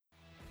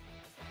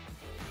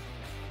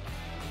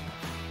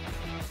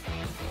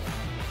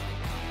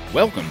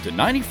Welcome to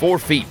 94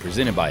 Feet,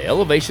 presented by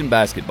Elevation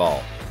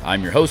Basketball.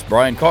 I'm your host,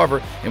 Brian Carver,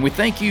 and we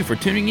thank you for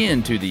tuning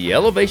in to the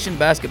Elevation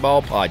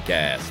Basketball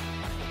Podcast.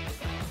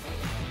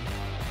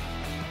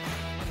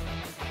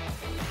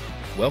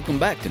 Welcome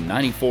back to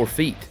 94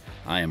 Feet.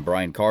 I am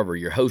Brian Carver,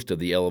 your host of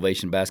the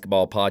Elevation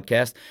Basketball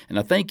Podcast, and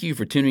I thank you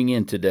for tuning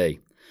in today.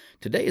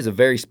 Today is a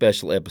very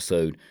special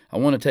episode. I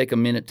want to take a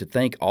minute to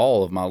thank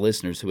all of my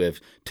listeners who have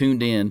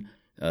tuned in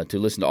to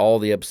listen to all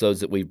the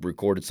episodes that we've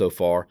recorded so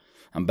far.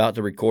 I'm about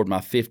to record my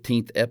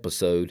 15th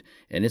episode,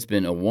 and it's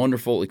been a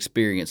wonderful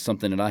experience,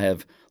 something that I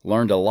have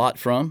learned a lot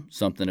from,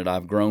 something that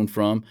I've grown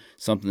from,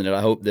 something that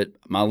I hope that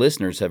my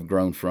listeners have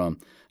grown from.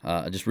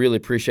 I just really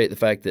appreciate the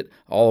fact that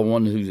all the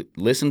ones who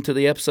listened to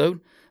the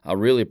episode. I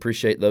really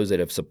appreciate those that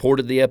have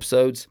supported the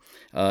episodes,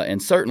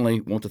 and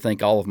certainly want to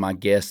thank all of my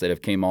guests that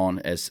have came on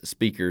as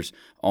speakers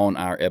on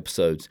our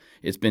episodes.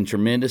 It's been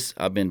tremendous.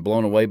 I've been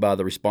blown away by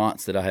the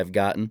response that I have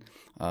gotten.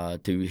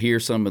 To hear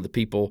some of the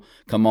people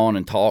come on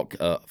and talk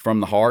from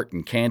the heart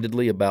and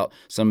candidly about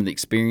some of the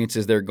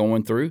experiences they're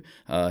going through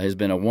has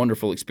been a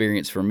wonderful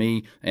experience for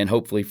me and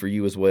hopefully for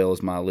you as well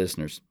as my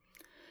listeners.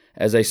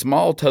 As a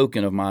small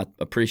token of my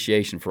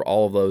appreciation for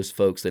all of those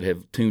folks that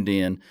have tuned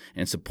in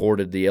and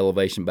supported the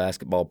Elevation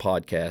Basketball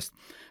Podcast,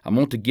 I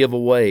want to give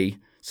away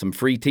some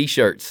free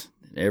T-shirts.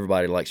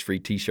 Everybody likes free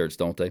T-shirts,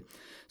 don't they?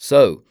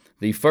 So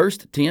the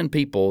first 10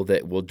 people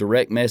that will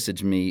direct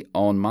message me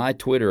on my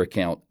Twitter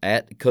account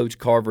at Coach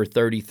Carver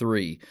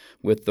 33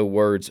 with the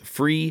words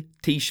free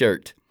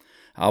T-shirt,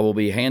 I will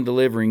be hand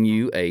delivering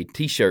you a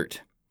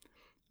T-shirt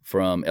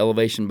from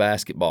Elevation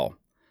Basketball.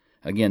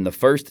 Again, the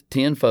first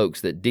 10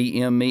 folks that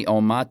DM me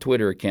on my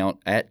Twitter account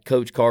at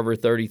Coach Carver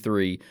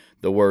 33,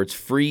 the words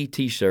free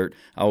T-shirt,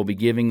 I will be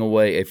giving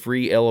away a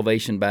free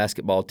Elevation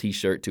Basketball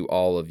T-shirt to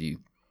all of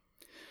you.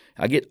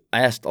 I get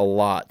asked a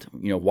lot,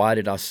 why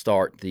did I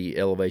start the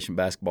Elevation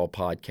Basketball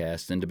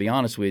Podcast? And to be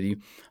honest with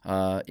you,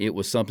 it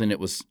was something that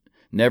was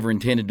never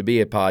intended to be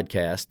a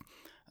podcast.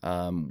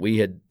 We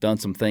had done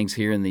some things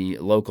here in the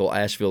local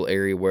Asheville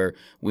area where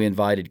we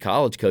invited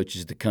college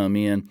coaches to come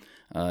in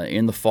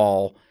the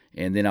fall,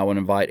 and then I would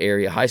invite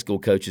area high school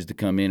coaches to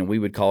come in, and we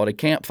would call it a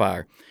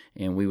campfire.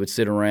 And we would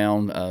sit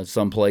around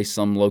someplace,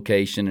 some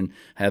location, and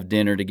have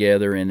dinner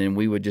together, and then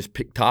we would just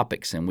pick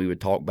topics, and we would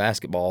talk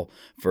basketball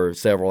for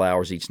several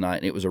hours each night.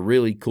 And it was a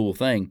really cool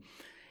thing.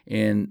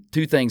 And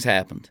two things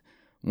happened.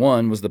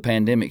 One was the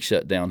pandemic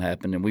shutdown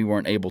happened, and we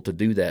weren't able to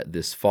do that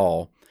this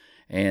fall.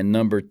 And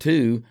number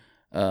two,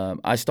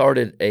 I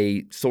started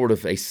a sort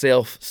of a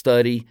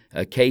self-study,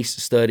 a case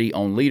study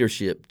on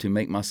leadership to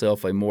make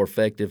myself a more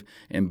effective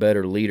and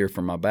better leader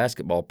for my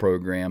basketball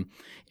program.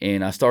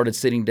 And I started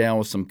sitting down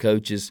with some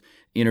coaches,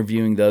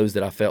 interviewing those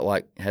that I felt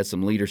like had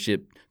some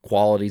leadership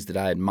qualities that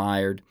I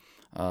admired,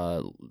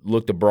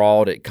 looked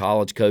abroad at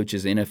college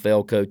coaches,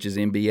 NFL coaches,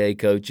 NBA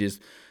coaches,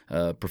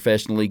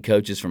 professional league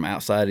coaches from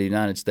outside of the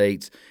United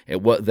States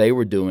at what they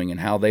were doing and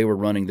how they were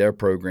running their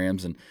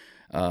programs. And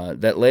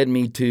that led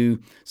me to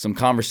some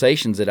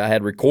conversations that I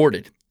had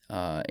recorded.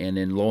 And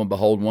then lo and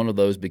behold, one of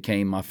those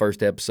became my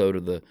first episode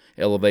of the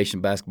Elevation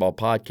Basketball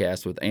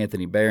Podcast with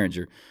Anthony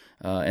Behringer.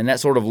 And that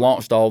sort of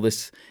launched all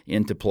this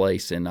into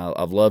place, and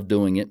I've loved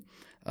doing it.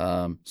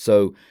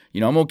 So,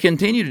 I'm going to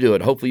continue to do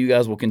it. Hopefully you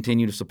guys will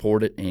continue to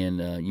support it,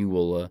 and you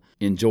will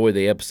enjoy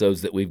the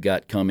episodes that we've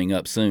got coming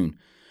up soon.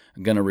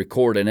 I'm going to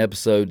record an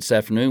episode this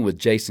afternoon with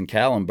Jason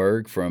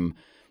Kallenberg from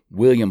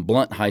William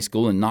Blount High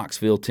School in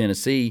Knoxville,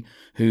 Tennessee,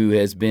 who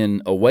has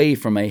been away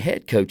from a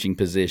head coaching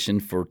position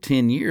for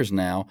 10 years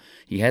now.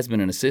 He has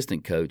been an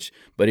assistant coach,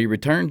 but he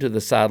returned to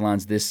the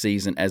sidelines this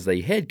season as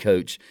a head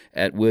coach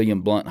at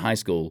William Blount High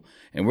School.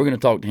 And we're going to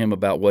talk to him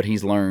about what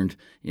he's learned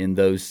in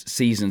those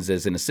seasons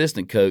as an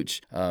assistant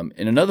coach.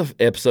 In another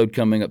episode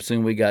coming up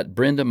soon, we got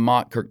Brenda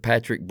Mott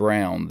Kirkpatrick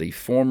Brown, the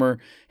former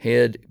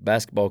head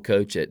basketball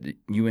coach at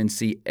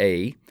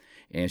UNCA.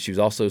 And she was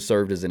also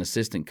served as an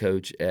assistant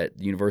coach at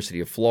the University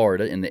of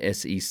Florida in the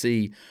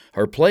SEC.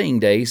 Her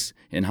playing days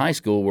in high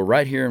school were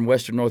right here in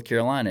Western North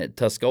Carolina at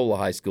Tuscola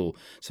High School.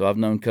 So I've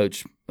known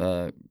Coach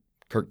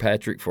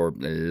Kirkpatrick for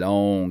a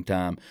long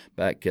time,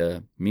 back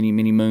many,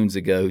 many moons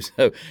ago.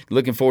 So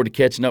looking forward to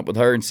catching up with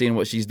her and seeing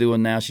what she's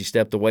doing now. She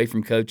stepped away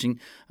from coaching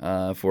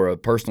for a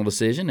personal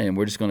decision, and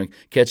we're just going to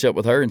catch up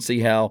with her and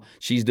see how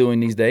she's doing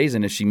these days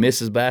and if she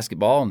misses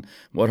basketball and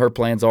what her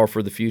plans are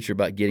for the future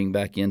about getting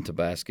back into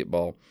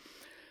basketball.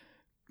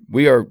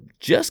 We are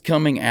just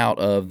coming out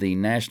of the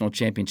national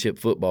championship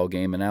football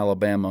game, and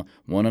Alabama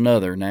won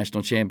another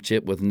national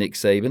championship with Nick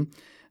Saban.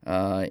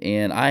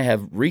 And I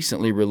have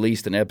recently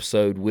released an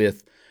episode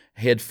with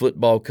head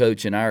football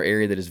coach in our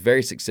area that is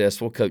very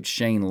successful, Coach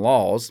Shane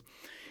Laws.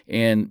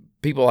 And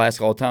people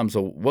ask all the time,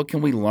 so what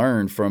can we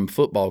learn from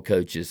football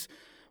coaches?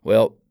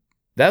 Well,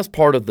 that's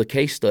part of the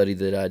case study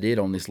that I did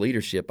on this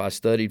leadership. I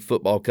studied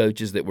football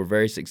coaches that were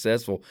very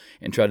successful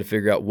and tried to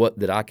figure out what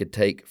that I could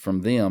take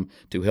from them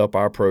to help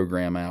our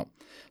program out.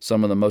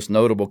 Some of the most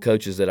notable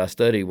coaches that I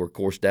studied were, of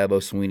course, Dabo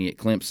Swinney at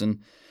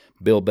Clemson,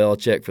 Bill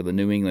Belichick for the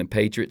New England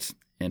Patriots,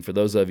 And for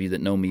those of you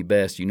that know me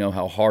best, you know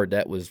how hard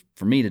that was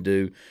for me to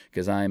do,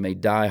 because I am a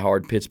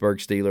diehard Pittsburgh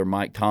Steeler,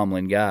 Mike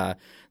Tomlin guy.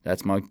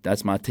 That's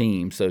my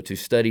team. So to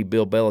study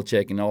Bill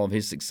Belichick and all of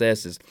his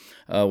successes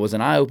was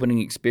an eye-opening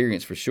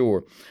experience for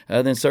sure.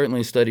 Then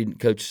certainly studied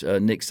Coach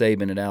Nick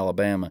Saban at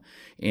Alabama,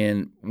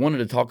 and wanted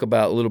to talk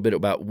about a little bit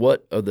about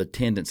what are the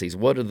tendencies,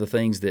 what are the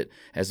things that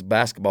as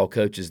basketball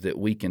coaches that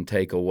we can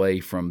take away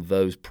from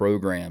those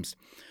programs.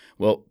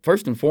 Well,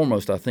 first and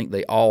foremost, I think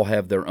they all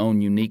have their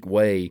own unique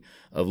way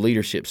of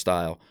leadership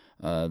style.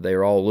 They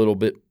are all a little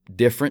bit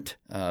different,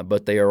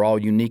 but they are all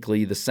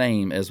uniquely the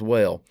same as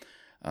well.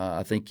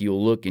 I think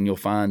you'll look and you'll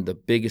find the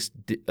biggest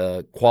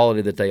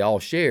quality that they all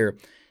share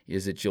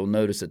is that you'll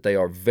notice that they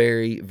are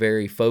very,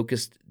 very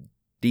focused,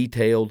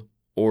 detailed,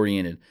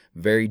 oriented,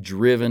 very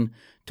driven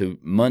to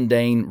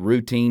mundane,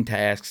 routine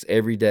tasks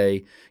every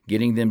day,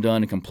 getting them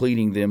done and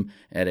completing them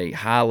at a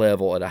high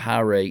level, at a high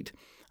rate.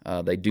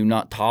 They do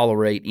not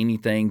tolerate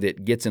anything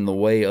that gets in the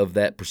way of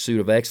that pursuit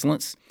of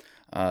excellence.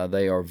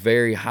 They are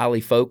very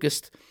highly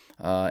focused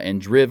and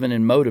driven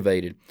and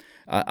motivated.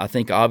 I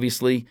think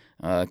obviously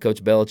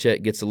Coach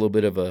Belichick gets a little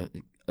bit of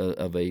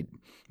a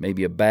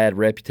maybe a bad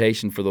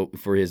reputation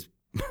for his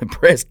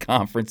press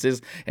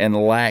conferences and the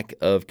lack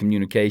of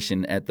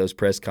communication at those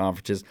press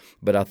conferences,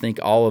 but I think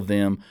all of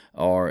them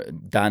are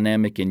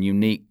dynamic and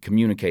unique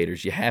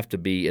communicators. You have to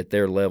be at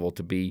their level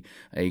to be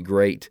a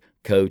great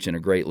coach and a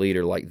great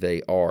leader like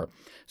they are.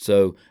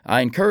 So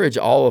I encourage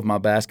all of my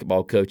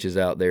basketball coaches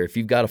out there, if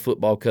you've got a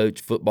football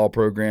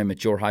program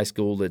at your high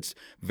school that's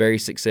very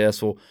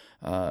successful,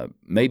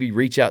 maybe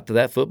reach out to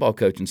that football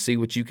coach and see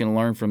what you can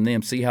learn from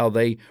them. See how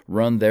they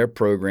run their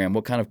program.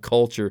 What kind of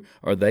culture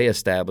are they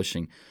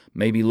establishing?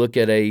 Maybe look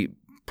at a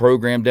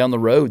program down the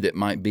road that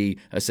might be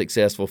a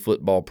successful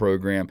football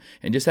program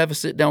and just have a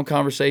sit-down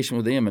conversation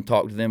with them and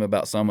talk to them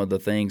about some of the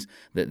things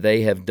that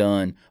they have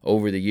done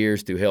over the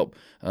years to help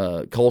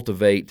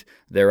cultivate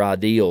their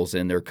ideals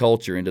and their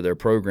culture into their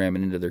program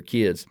and into their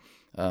kids.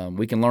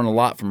 We can learn a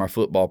lot from our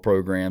football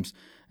programs,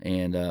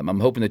 and I'm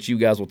hoping that you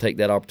guys will take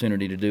that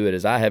opportunity to do it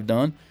as I have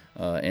done,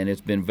 and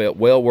it's been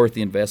well worth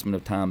the investment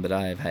of time that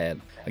I have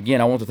had. Again,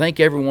 I want to thank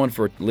everyone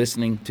for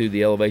listening to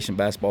the Elevation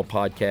Basketball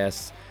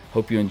Podcasts.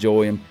 Hope you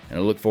enjoy them, and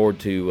I look forward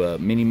to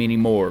many, many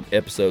more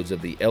episodes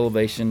of the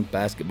Elevation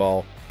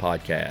Basketball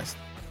Podcast.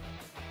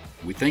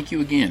 We thank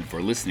you again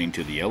for listening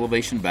to the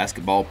Elevation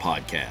Basketball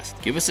Podcast.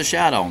 Give us a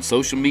shout out on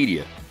social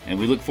media, and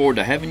we look forward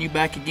to having you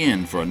back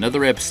again for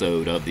another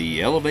episode of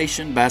the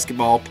Elevation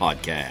Basketball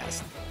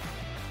Podcast.